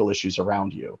political issues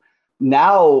around you.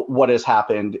 Now, what has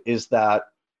happened is that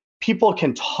people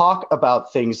can talk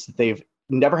about things that they've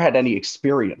never had any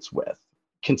experience with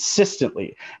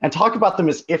consistently and talk about them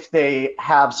as if they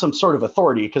have some sort of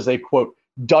authority because they, quote,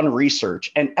 done research,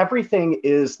 and everything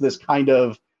is this kind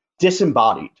of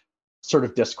disembodied sort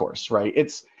of discourse, right?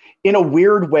 It's in a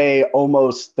weird way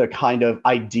almost the kind of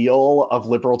ideal of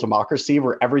liberal democracy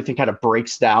where everything kind of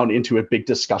breaks down into a big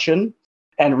discussion.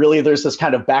 And really there's this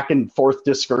kind of back and forth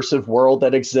discursive world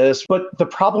that exists. But the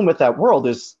problem with that world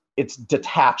is it's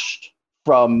detached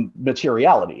from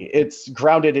materiality. It's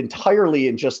grounded entirely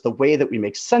in just the way that we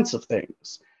make sense of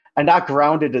things and not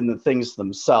grounded in the things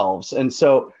themselves. And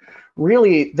so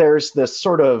really, there's this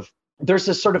sort of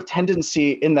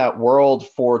tendency in that world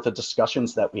for the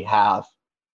discussions that we have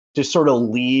to sort of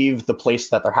leave the place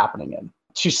that they're happening in,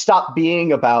 to stop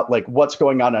being about like what's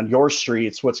going on your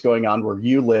streets, what's going on where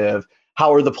you live,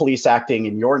 how are the police acting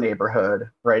in your neighborhood,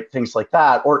 right? Things like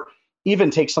that. Or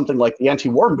even take something like the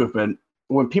anti-war movement.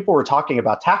 When people were talking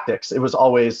about tactics, it was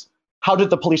always, how did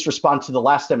the police respond to the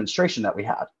last demonstration that we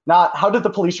had? Not how did the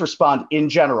police respond in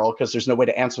general, because there's no way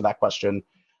to answer that question.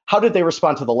 How did they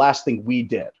respond to the last thing we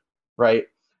did, right?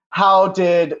 How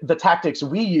did the tactics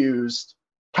we used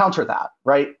counter that,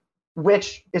 right?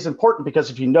 Which is important because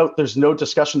if you note, there's no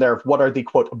discussion there of what are the,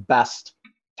 quote, best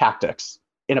tactics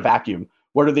in a vacuum.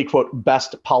 What are the, quote,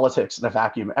 best politics in a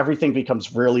vacuum? Everything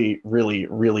becomes really, really,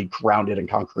 really grounded and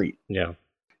concrete. Yeah.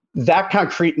 That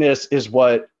concreteness is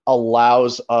what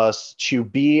allows us to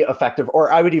be effective, or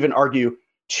I would even argue,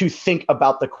 to think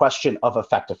about the question of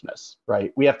effectiveness,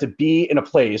 right? We have to be in a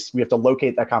place, we have to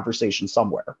locate that conversation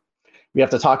somewhere. We have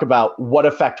to talk about what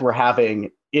effect we're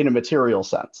having in a material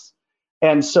sense.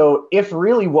 And so if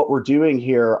really what we're doing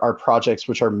here are projects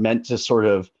which are meant to sort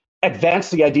of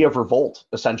advance the idea of revolt,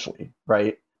 essentially,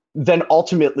 right? Then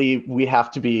ultimately we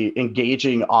have to be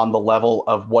engaging on the level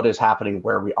of what is happening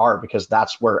where we are, because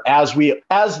that's where, as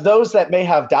those that may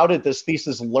have doubted this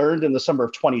thesis learned in the summer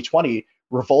of 2020,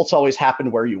 revolts always happen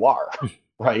where you are,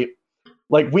 right?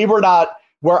 Like we were not,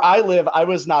 where I live, I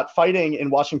was not fighting in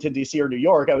Washington, D.C. or New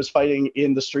York. I was fighting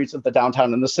in the streets of the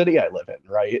downtown in the city I live in,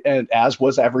 right? And as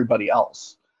was everybody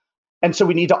else. And so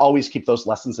we need to always keep those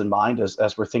lessons in mind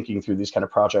as we're thinking through these kind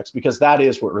of projects, because that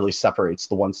is what really separates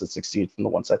the ones that succeed from the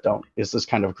ones that don't, is this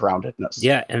kind of groundedness.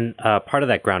 Yeah, and part of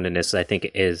that groundedness, I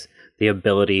think, is the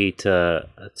ability to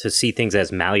see things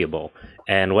as malleable.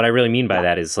 And what I really mean by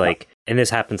that is like, and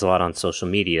this happens a lot on social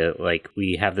media, like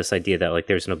we have this idea that like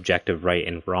there's an objective right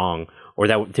and wrong, or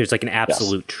that there's like an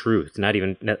absolute truth. Not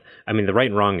even, I mean, the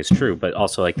right and wrong is true, but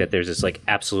also like that there's this like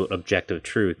absolute objective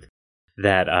truth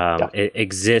that it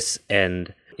exists,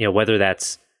 and whether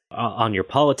that's on your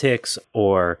politics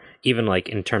or even like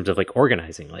in terms of like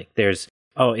organizing, like there's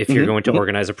if you're going to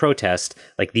organize a protest,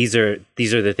 like these are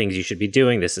the things you should be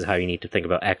doing, this is how you need to think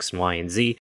about X and Y and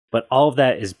Z, but all of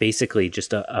that is basically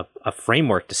just a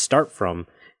framework to start from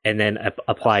and then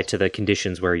apply to the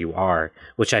conditions where you are,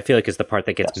 which I feel like is the part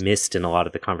that gets missed in a lot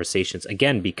of the conversations,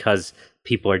 again because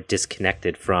people are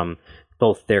disconnected from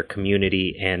both their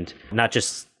community and not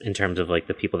just in terms of like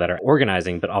the people that are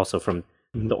organizing, but also from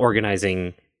the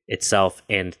organizing itself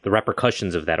and the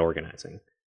repercussions of that organizing.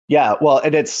 Yeah, well,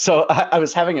 and it's so I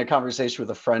was having a conversation with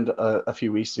a friend a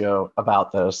few weeks ago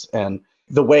about this, and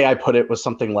the way I put it was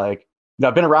something like,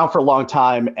 I've been around for a long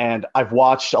time and I've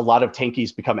watched a lot of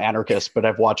tankies become anarchists, but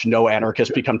I've watched no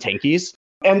anarchists become tankies.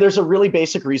 And there's a really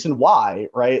basic reason why,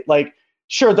 right? Like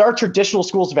Sure, there are traditional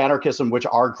schools of anarchism which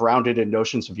are grounded in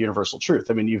notions of universal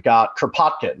truth. I mean, you've got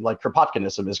Kropotkin, like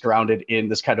Kropotkinism is grounded in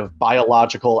this kind of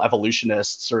biological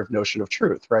evolutionist sort of notion of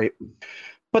truth, right?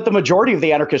 But the majority of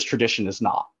the anarchist tradition is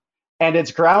not. And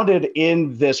it's grounded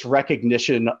in this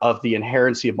recognition of the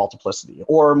inherency of multiplicity.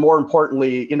 Or more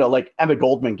importantly, like Emma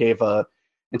Goldman gave a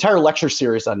entire lecture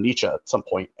series on Nietzsche at some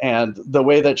point. And the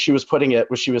way that she was putting it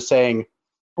was she was saying,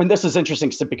 and this is interesting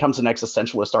because it becomes an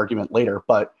existentialist argument later,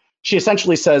 but she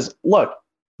essentially says, look,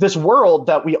 this world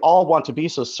that we all want to be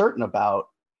so certain about,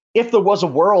 if there was a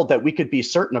world that we could be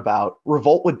certain about,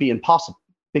 revolt would be impossible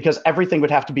because everything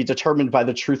would have to be determined by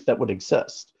the truth that would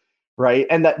exist, right?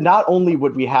 And that not only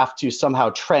would we have to somehow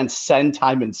transcend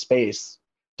time and space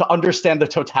to understand the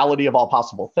totality of all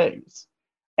possible things,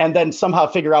 and then somehow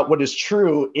figure out what is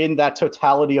true in that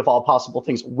totality of all possible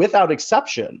things without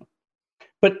exception,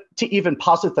 but to even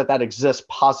posit that that exists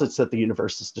posits that the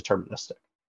universe is deterministic,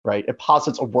 right? It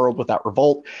posits a world without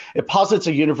revolt. It posits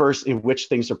a universe in which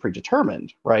things are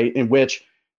predetermined, right? In which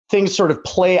things sort of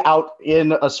play out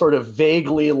in a sort of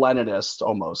vaguely Leninist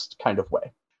almost kind of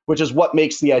way, which is what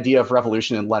makes the idea of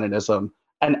revolution in Leninism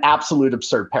an absolute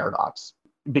absurd paradox,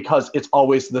 because it's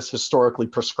always this historically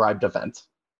prescribed event.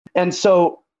 And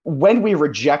so when we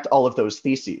reject all of those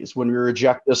theses, when we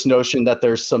reject this notion that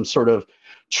there's some sort of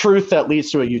truth that leads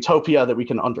to a utopia that we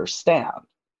can understand,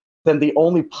 then the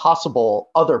only possible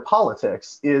other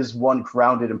politics is one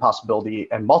grounded in possibility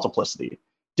and multiplicity,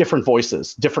 different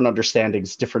voices, different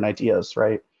understandings, different ideas,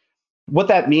 right? What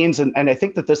that means, and I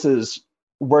think that this is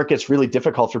where it gets really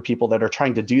difficult for people that are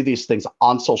trying to do these things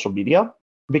on social media,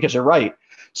 because you're right,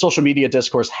 social media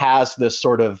discourse has this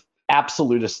sort of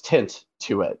absolutist tint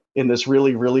to it in this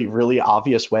really, really, really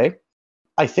obvious way.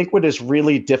 I think what is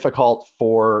really difficult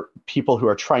for people who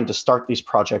are trying to start these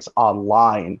projects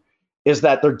online is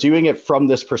that they're doing it from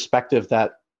this perspective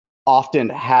that often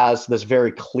has this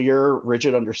very clear,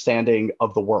 rigid understanding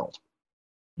of the world.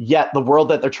 Yet the world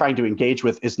that they're trying to engage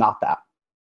with is not that.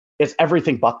 It's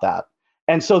everything but that.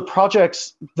 And so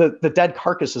projects, the dead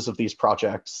carcasses of these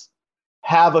projects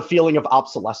have a feeling of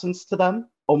obsolescence to them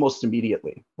almost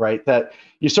immediately, right? That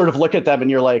you sort of look at them and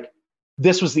you're like,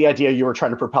 this was the idea you were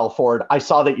trying to propel forward. I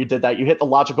saw that you did that. You hit the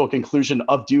logical conclusion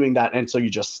of doing that. And so you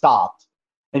just stopped.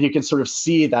 And you can sort of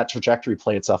see that trajectory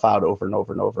play itself out over and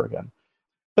over and over again.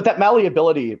 But that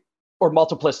malleability or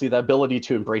multiplicity, the ability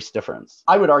to embrace difference,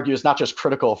 I would argue is not just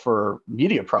critical for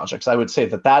media projects. I would say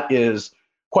that that is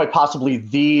quite possibly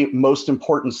the most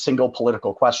important single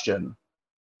political question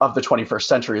of the 21st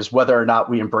century, is whether or not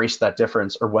we embrace that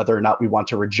difference or whether or not we want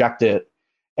to reject it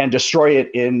and destroy it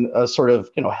in a sort of,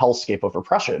 hellscape of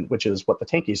oppression, which is what the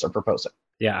Tankies are proposing.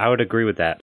 Yeah, I would agree with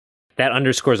that. That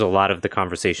underscores a lot of the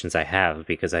conversations I have,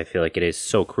 because I feel like it is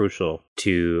so crucial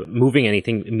to moving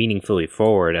anything meaningfully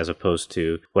forward, as opposed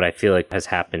to what I feel like has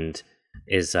happened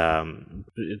is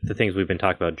the things we've been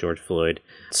talking about, George Floyd,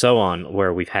 so on,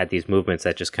 where we've had these movements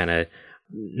that just kind of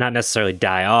not necessarily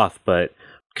die off, but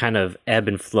kind of ebb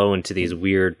and flow into these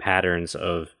weird patterns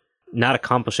of not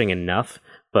accomplishing enough,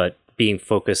 but being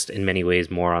focused in many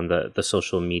ways more on the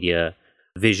social media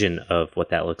vision of what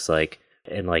that looks like.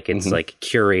 And like it's like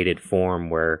curated form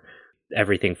where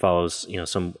everything follows,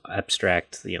 some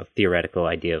abstract, theoretical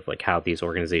idea of like how these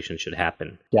organizations should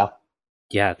happen.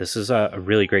 Yeah, this is a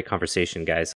really great conversation,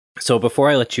 guys. So before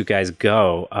I let you guys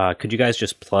go, could you guys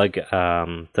just plug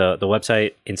the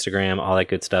website, Instagram, all that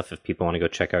good stuff if people want to go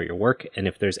check out your work, and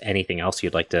if there's anything else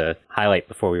you'd like to highlight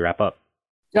before we wrap up?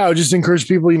 Yeah, I would just encourage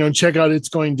people, check out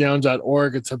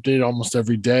itsgoingdown.org. It's updated almost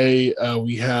every day.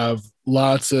 We have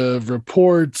lots of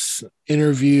reports,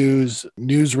 interviews,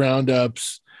 news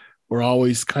roundups. We're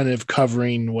always kind of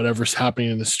covering whatever's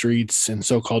happening in the streets in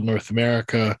so-called North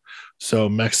America, so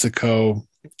Mexico,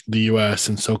 the U.S.,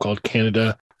 and so-called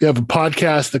Canada. We have a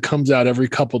podcast that comes out every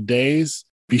couple days.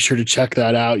 Be sure to check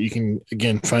that out. You can,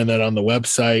 again, find that on the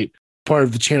website. Part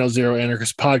of the Channel Zero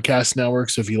Anarchist Podcast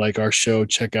Network. So if you like our show,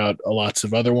 check out lots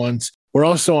of other ones. We're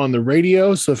also on the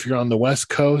radio. So if you're on the West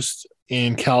Coast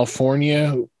in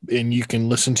California, and you can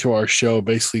listen to our show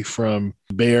basically from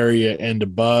the Bay Area and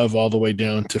above all the way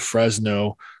down to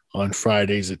Fresno on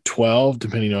Fridays at 12,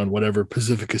 depending on whatever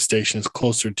Pacifica station is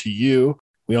closer to you.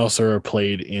 We also are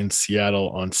played in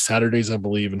Seattle on Saturdays, I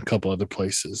believe, and a couple other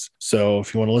places. So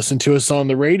if you want to listen to us on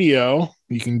the radio,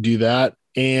 you can do that.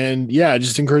 And yeah,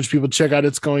 just encourage people to check out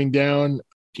It's Going Down.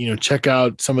 Check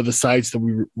out some of the sites that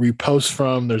we repost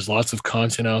from. There's lots of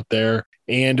content out there.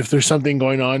 And if there's something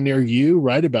going on near you,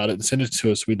 write about it and send it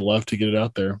to us. We'd love to get it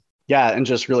out there. Yeah. And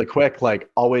just really quick,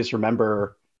 always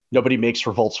remember, nobody makes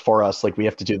revolts for us. We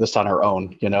have to do this on our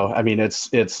own. I mean,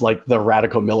 it's like the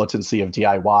radical militancy of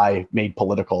DIY made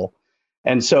political.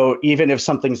 And so even if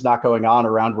something's not going on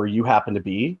around where you happen to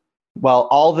be, well,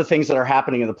 all the things that are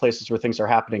happening in the places where things are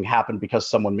happening happen because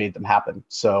someone made them happen.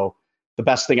 So the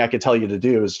best thing I could tell you to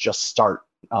do is just start.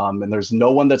 And there's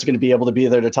no one that's going to be able to be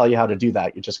there to tell you how to do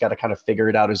that. You just got to kind of figure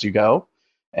it out as you go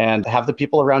and have the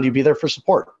people around you be there for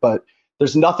support. But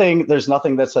there's nothing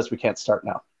that says we can't start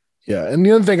now. Yeah. And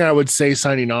the other thing I would say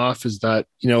signing off is that,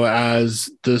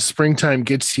 as the springtime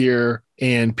gets here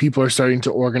and people are starting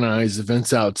to organize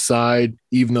events outside,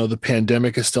 even though the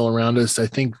pandemic is still around us, I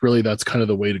think really that's kind of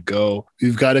the way to go.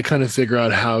 We've got to kind of figure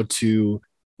out how to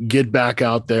get back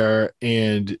out there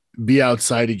and be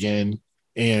outside again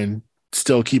and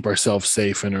still keep ourselves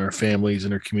safe and our families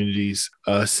and our communities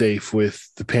safe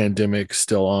with the pandemic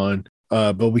still on.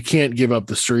 But we can't give up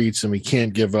the streets and we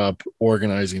can't give up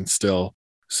organizing still.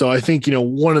 So I think,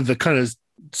 one of the kind of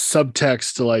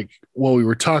subtext to like what we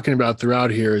were talking about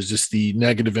throughout here is just the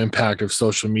negative impact of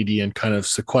social media and kind of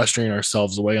sequestering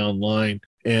ourselves away online.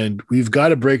 And we've got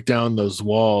to break down those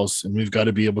walls and we've got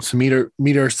to be able to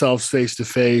meet ourselves face to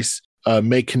face,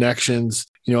 make connections.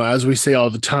 As we say all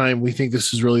the time, we think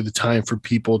this is really the time for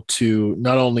people to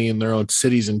not only in their own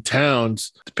cities and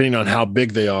towns, depending on how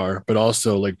big they are, but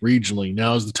also like regionally.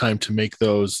 Now is the time to make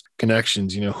those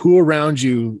connections. Who around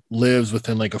you lives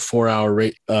within like a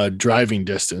 4-hour driving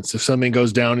distance? If something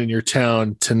goes down in your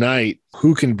town tonight,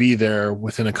 who can be there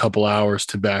within a couple hours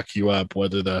to back you up?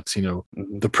 Whether that's,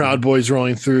 the Proud Boys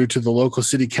rolling through to the local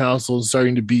city council and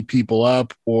starting to beat people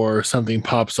up, or something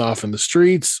pops off in the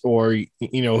streets, or,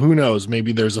 who knows,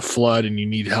 maybe there's a flood and you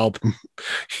need help,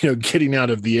 getting out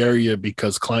of the area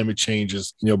because climate change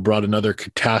has, brought another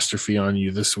catastrophe on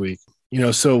you this week.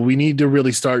 So we need to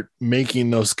really start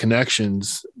making those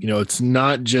connections. It's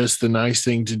not just the nice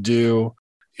thing to do.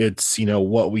 It's,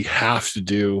 what we have to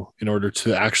do in order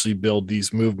to actually build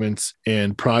these movements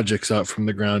and projects up from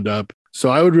the ground up. So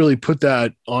I would really put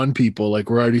that on people. Like,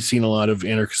 we're already seeing a lot of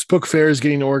anarchist book fairs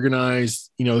getting organized.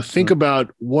 Think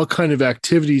about what kind of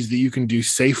activities that you can do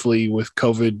safely with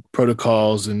COVID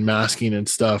protocols and masking and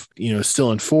stuff,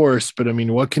 still in force. But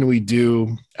what can we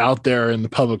do out there in the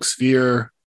public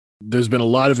sphere? There's been a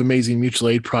lot of amazing mutual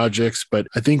aid projects, but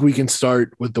I think we can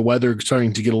start with the weather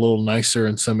starting to get a little nicer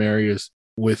in some areas.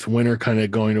 With winter kind of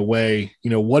going away,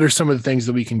 what are some of the things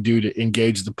that we can do to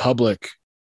engage the public?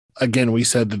 Again, we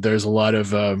said that there's a lot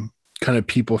of kind of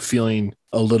people feeling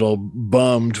a little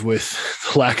bummed with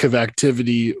the lack of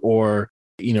activity, or,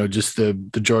 just the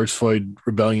George Floyd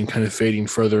rebellion kind of fading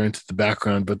further into the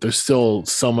background. But there's still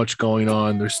so much going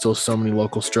on. There's still so many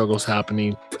local struggles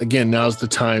happening. Again, now's the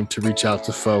time to reach out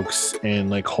to folks and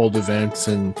like hold events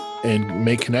and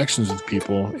make connections with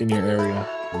people in your area.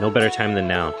 No better time than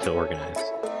now to organize.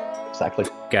 Exactly.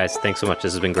 Guys, thanks so much.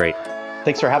 This has been great.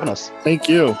 Thanks for having us. Thank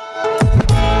you.